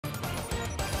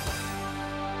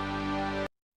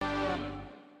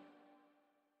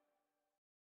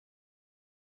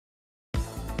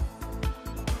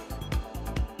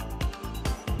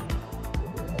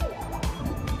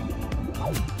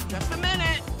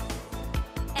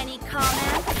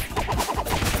comments?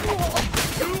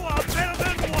 You are better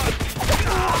than one!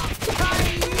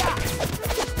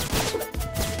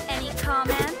 Any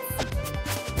comments?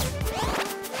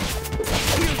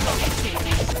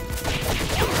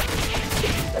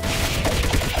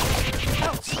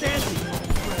 Outstanding,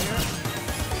 player!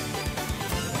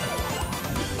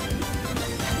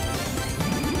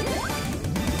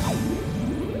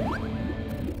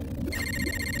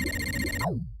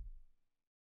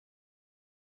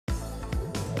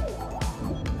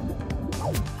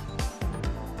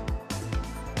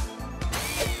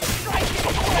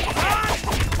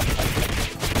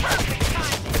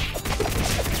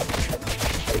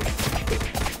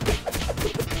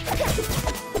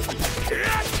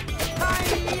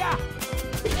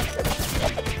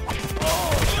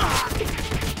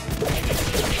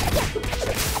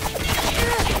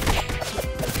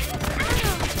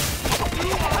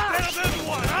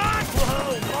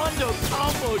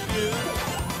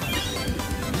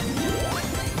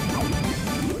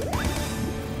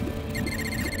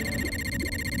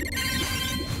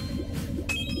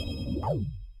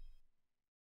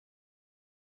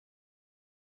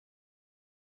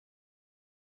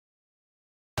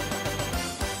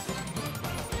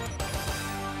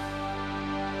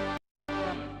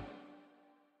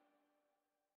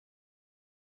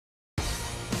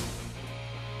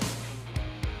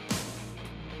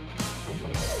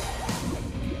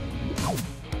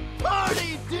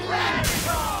 Party, dude!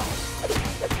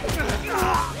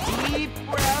 Deep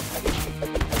breath.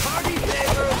 Party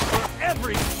favors for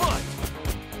every foot.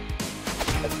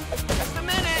 Just a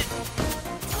minute.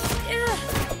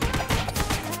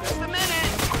 Just a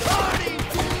minute. Party,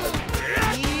 dude!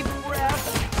 Deep breath.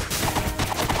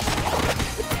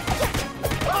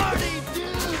 Party,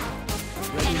 dude!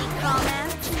 Any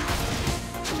comments?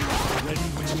 Ready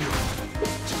when you are.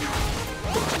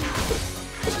 Any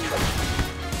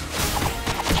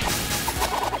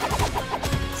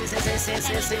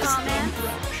comments?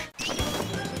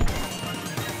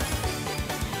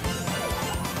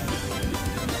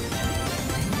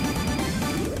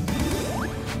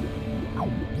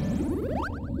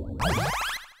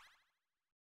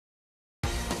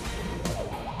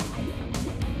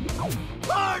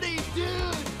 Party,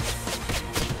 dude!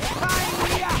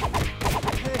 Hi-ya!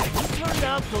 Hey, you turned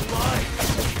out the light!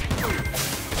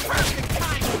 Perfect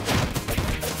timing!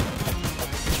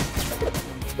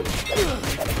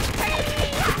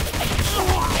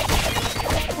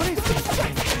 What is this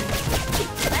thing?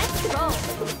 Let's go.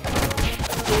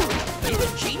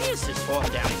 Even geniuses fall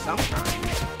down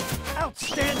sometimes.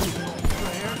 Outstanding,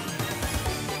 player!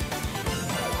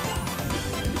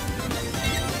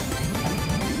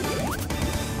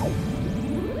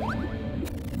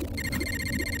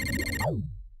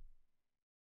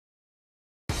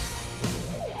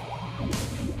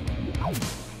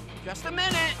 Just a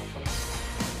minute.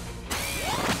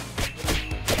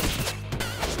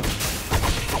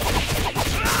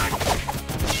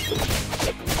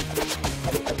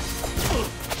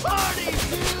 Party,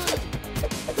 dude!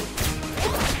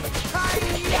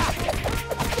 Hi-ya!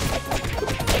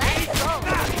 Let's go.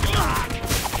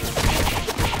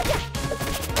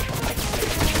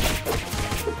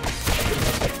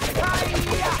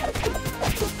 Hi-ya!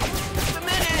 Just a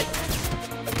minute.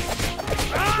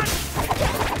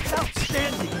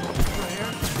 Outstanding,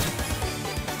 player!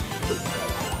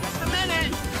 Just a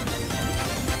minute.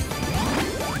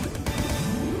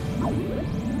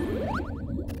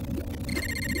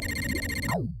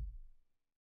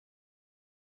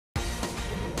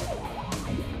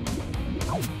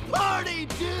 Party,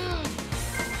 dude!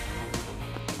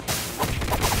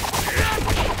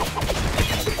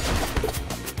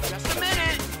 Just a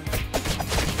minute.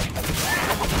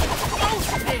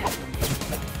 Roast it.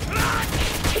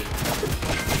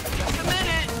 Just a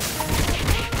minute.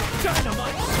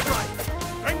 Dynamite strike!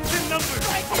 Engine number!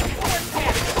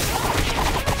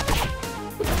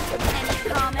 Any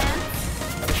comments?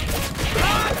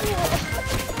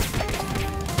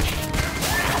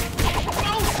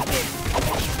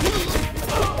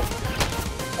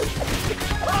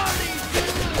 Party,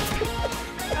 dude!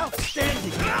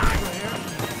 Outstanding, player!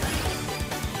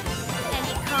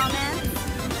 Any comments?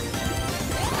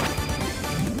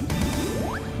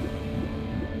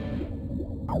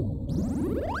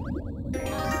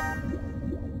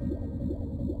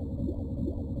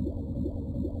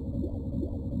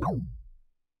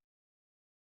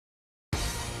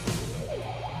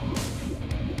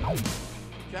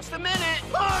 Just a minute.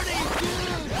 Party,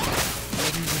 dude!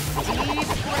 Deep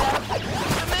breath.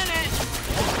 Just a minute.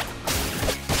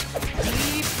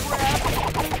 Deep breath.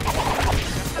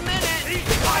 Just a minute. Eat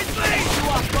my face! You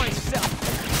off myself.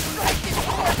 Strike it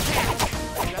vortex.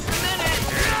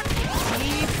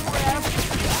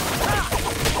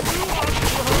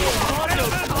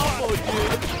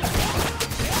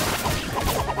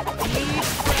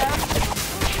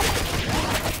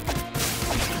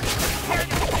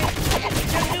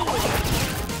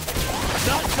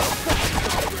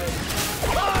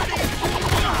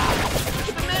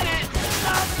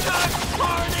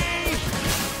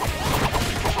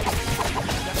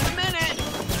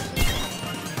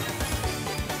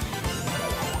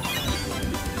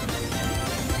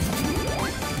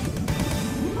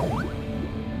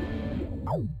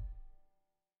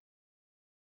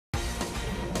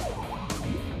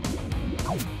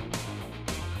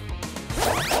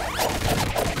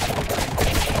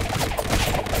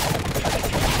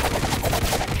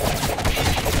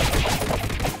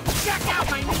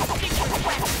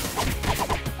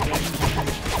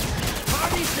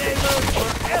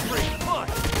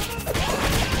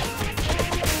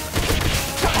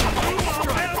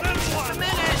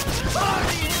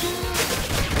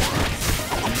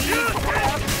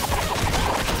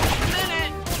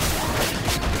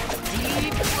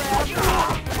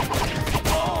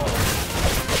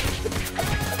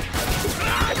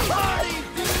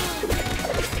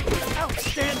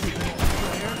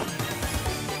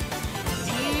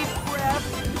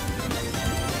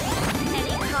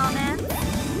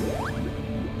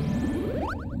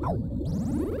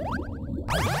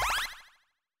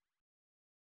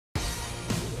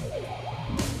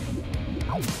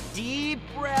 Deep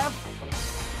breath.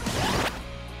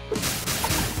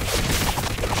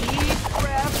 Deep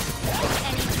breath.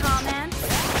 Any comments?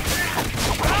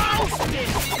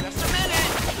 Just a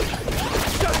minute.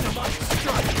 Dynamite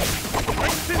strike!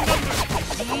 Strength in numbers!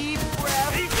 Deep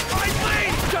breath. Eat my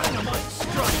blade! Dynamite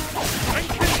strike!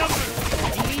 Strength in numbers!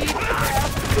 Deep breath.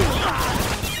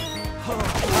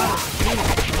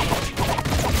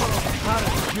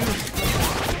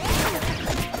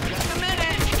 Just a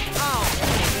minute. Oh,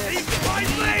 Eat my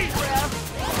blade! breath.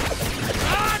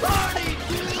 Party,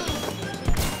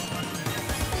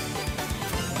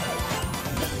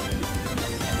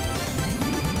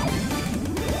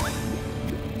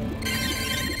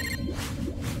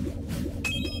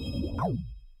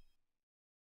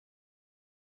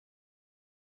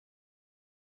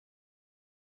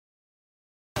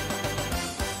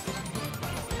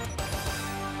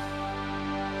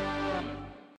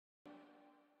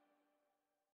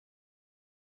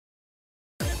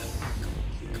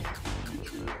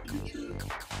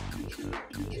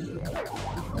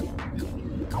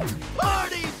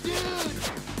 Party, dude!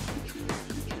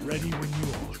 Ready when you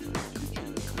are.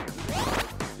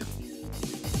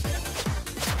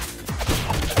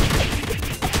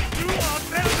 You are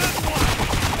better than one!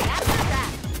 That's a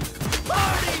wrap.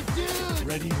 Party, dude!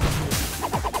 Ready when you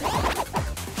are.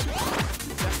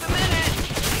 Just a minute.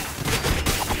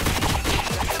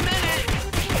 Just a minute.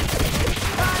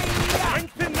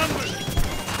 Strength in numbers!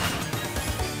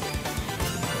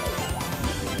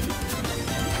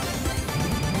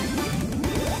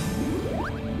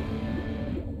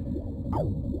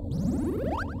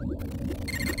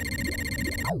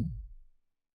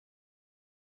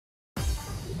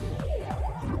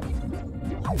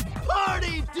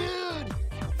 Party, dude!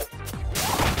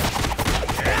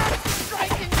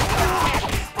 Striking.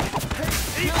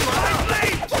 Eat my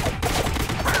blade!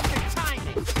 Perfect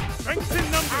timing. Strength in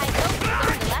numbers! I hope you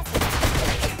learned a lesson.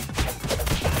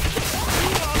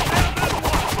 You are better than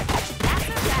one! That's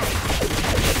a wrap.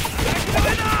 Give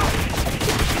it up!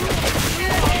 You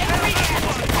are better than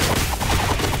one!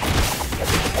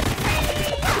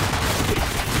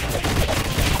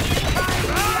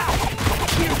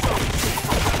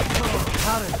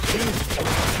 How to do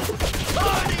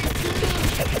Party,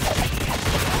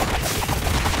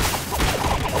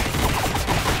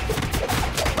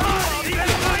 Party,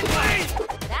 eat my blade!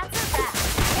 That's a wrap.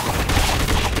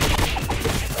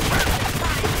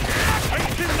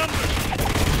 Strength in numbers!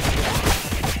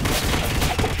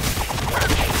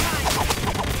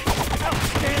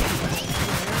 Outstanding!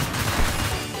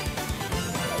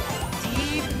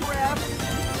 Deep breath.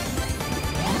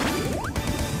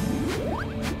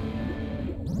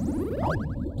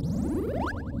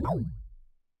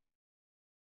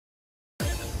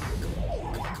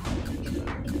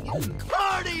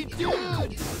 Party,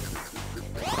 dude!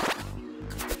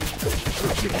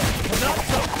 Not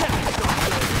so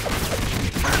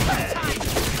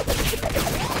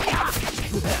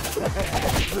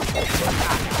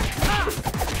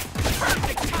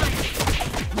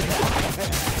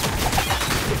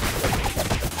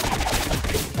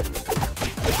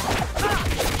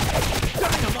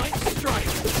Dynamite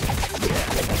strike!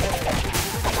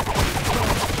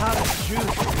 How to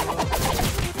choose?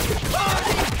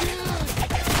 Party, dude!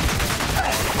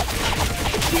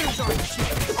 Here's our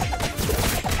chance!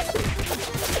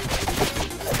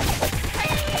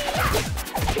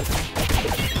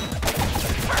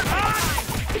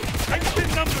 Strength in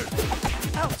numbers!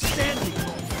 Outstanding,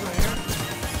 mon frere!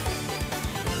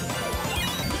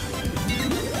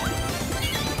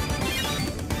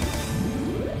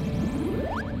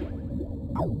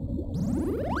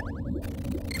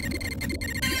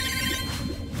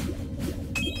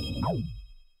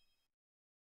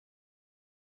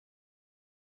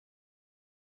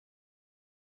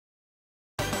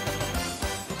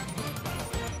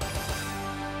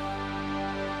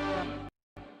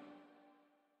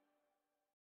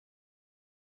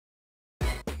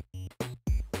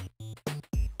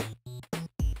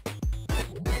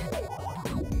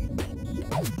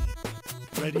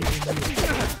 Ready when you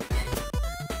are.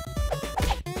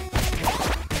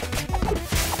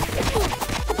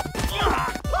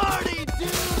 Party,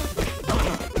 dude!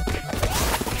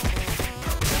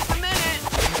 Just a minute.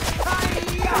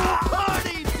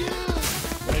 Party, dude!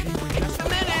 Ready when you Just a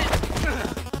minute.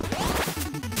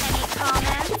 Any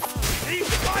comments? Eat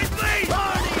my blade!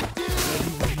 Party,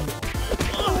 dude!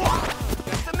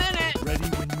 Just a minute. Ready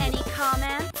when you Any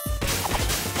comments?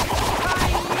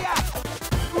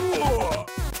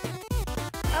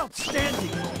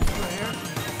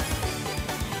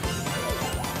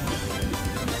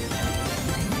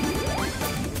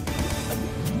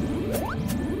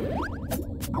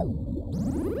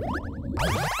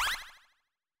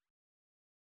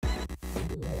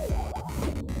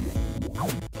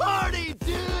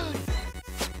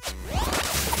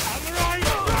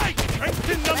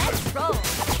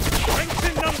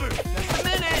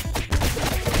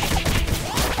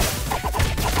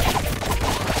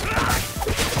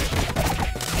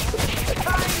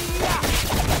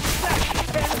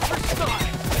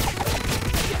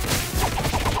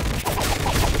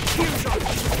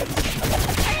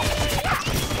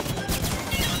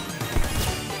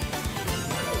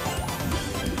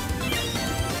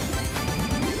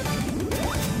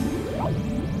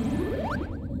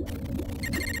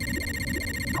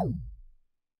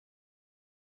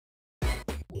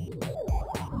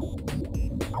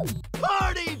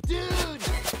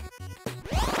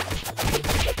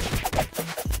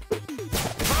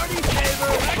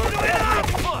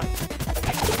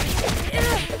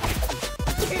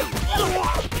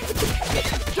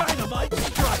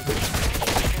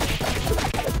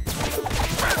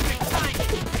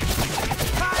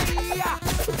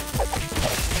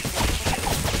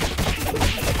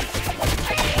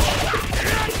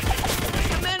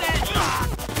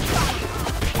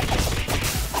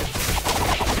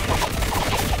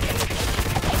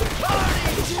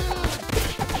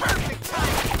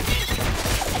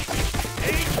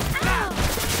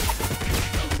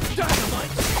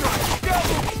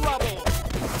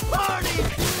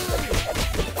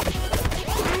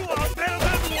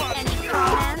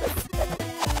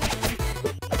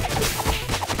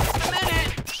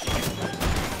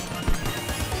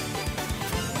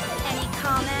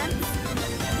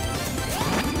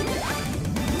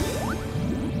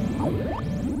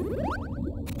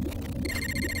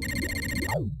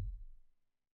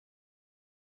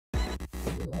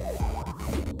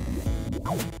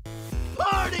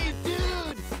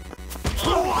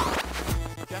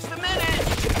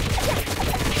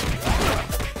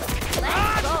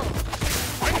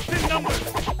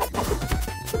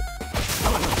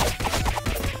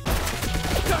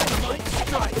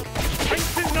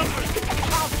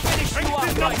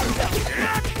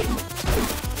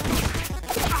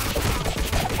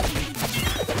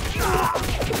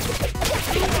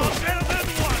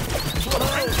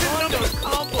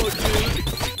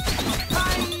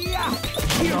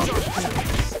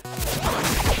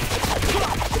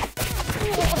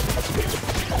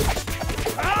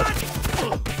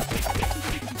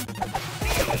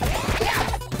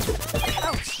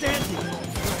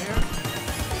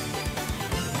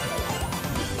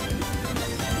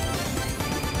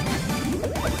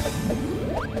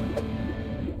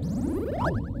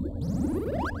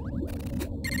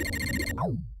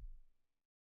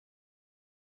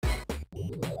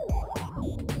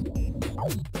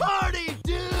 Party,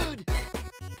 dude!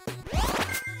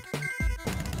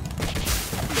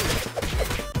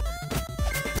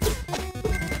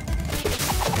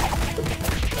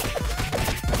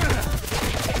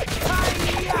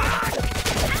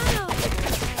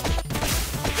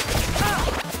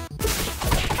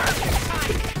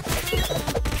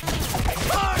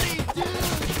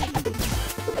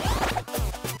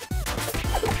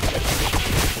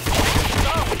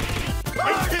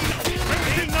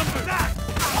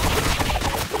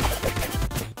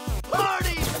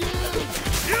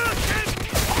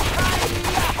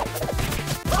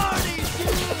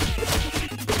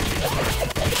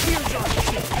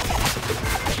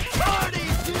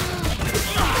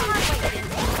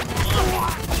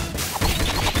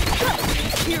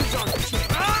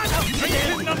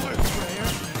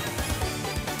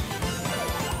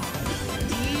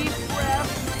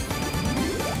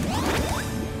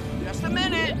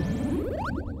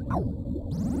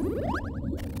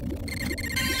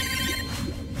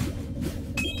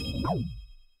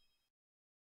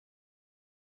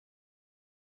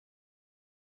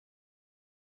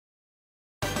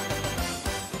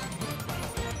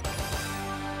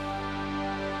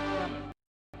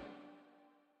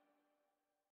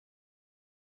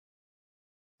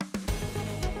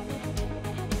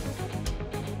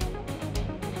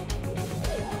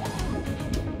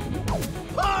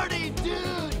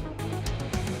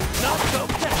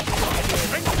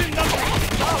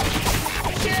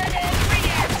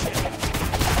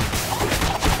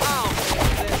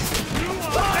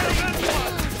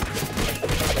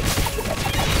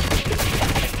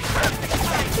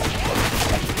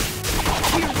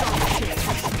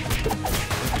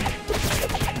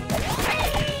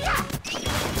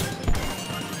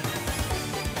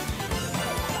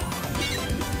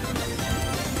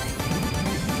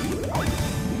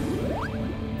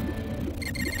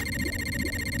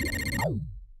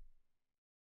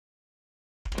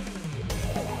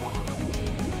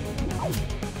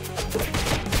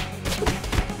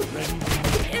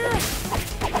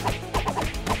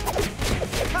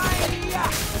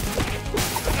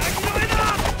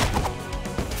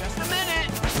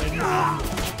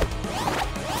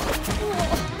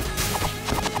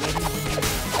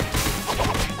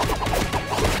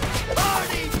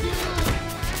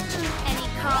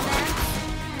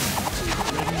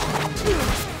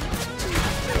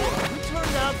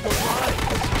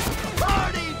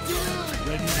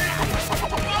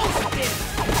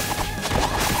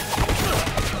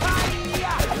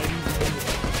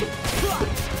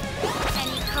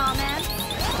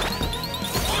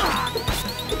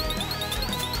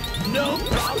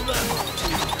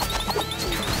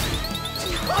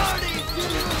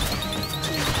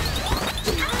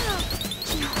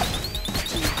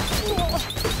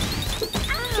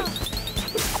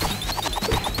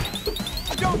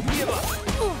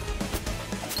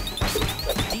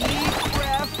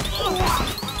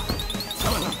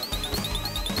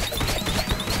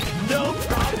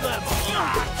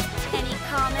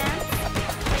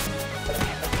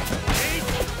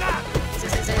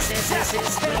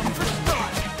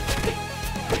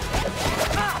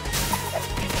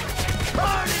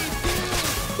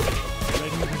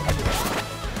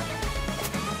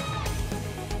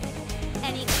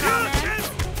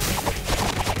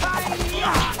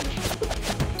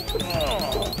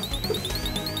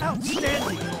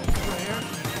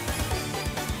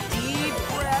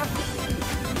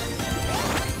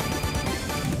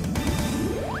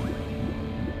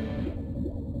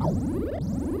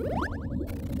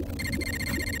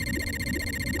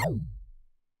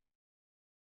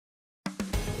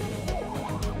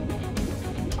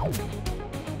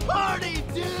 Party,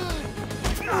 dude!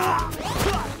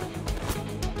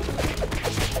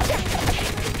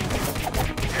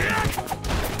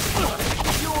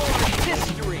 Your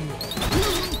history!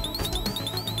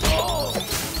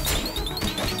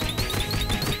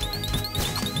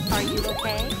 Are you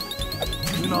okay?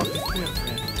 Do not despair,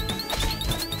 friend.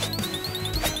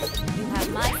 You have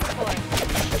my support.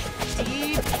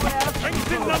 Deep breath.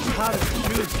 How to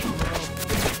choose,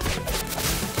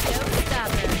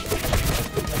 Showstopper.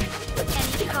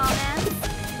 Any comments?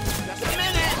 Just a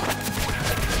minute.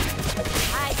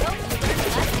 I hope you learned a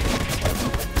lesson.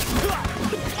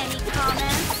 Any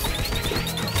comments?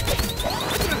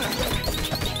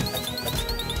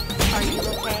 Are you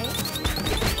okay?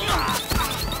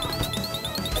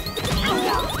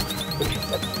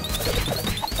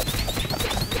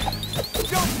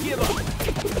 Don't give up.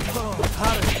 Oh,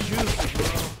 how to choose, bro.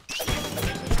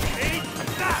 Eat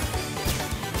that.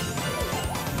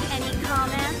 Any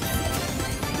comments?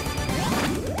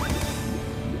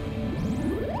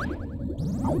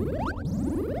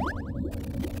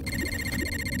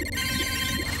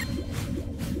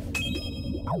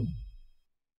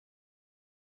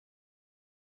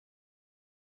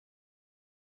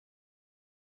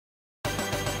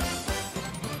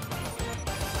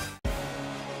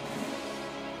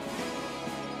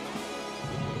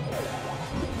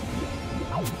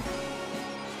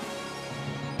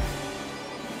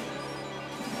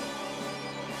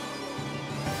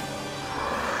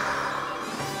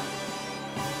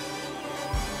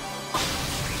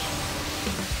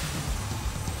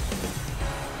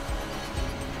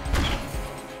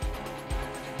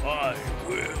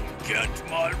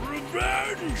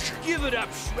 Give it up,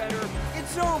 Shredder.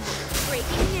 It's over.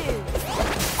 Breaking news.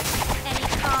 Any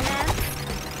comments?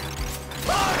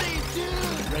 Party,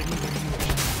 dude! Ready when you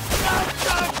Not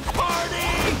done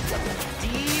party!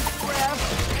 deep breath.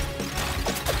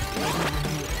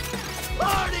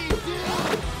 Party,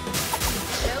 dude!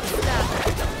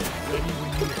 Showstopper. Ready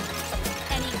when you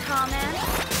Any comments?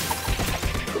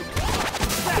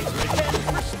 That's ready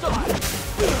for start.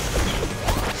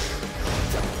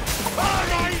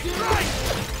 Party, dude!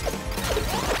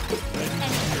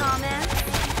 Any comments?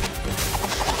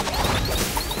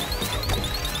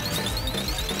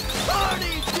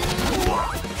 Party, dude!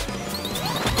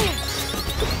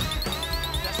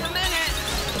 Just a minute.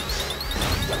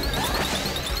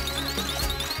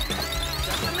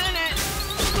 Just a minute.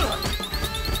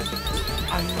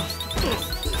 I must.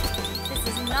 This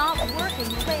is not working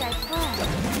the way I planned.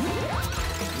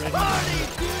 Party,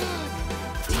 dude!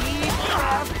 Deep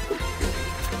breath.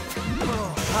 Oh,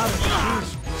 how to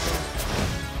choose.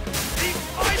 Keep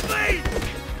my lead.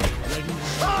 Ready when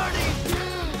Party,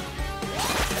 dude!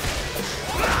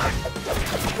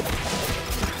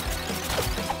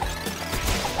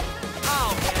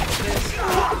 I'll handle this.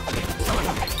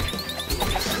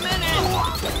 Just a minute.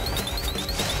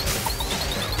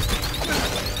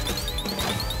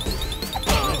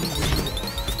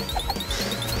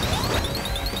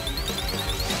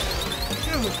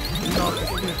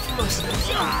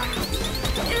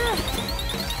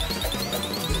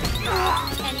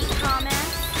 Any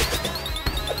comments?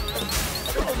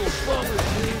 Total bummer,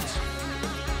 dudes.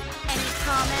 Any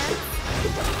comments?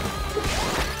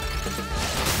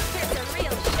 Here's a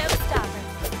real showstopper.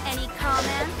 Any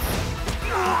comments?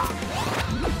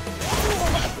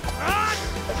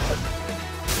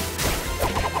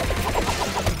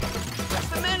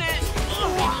 Just a minute.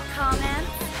 Any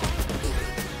comments?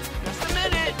 Just a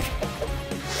minute.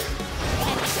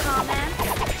 Any comments?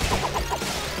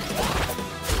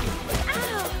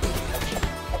 Ow!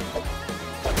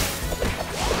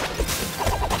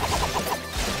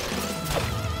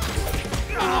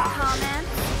 Any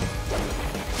comments?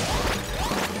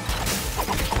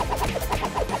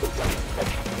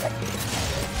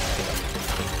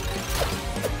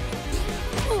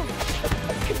 Ooh.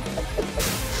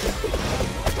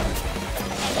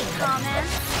 Any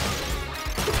comments?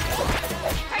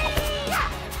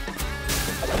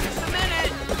 Just a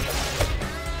minute.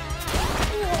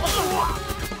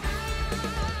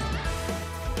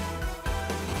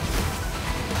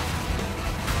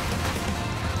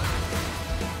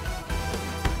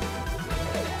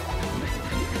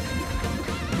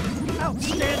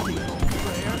 Outstanding,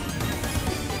 player.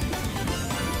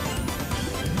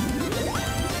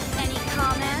 Any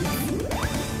comments?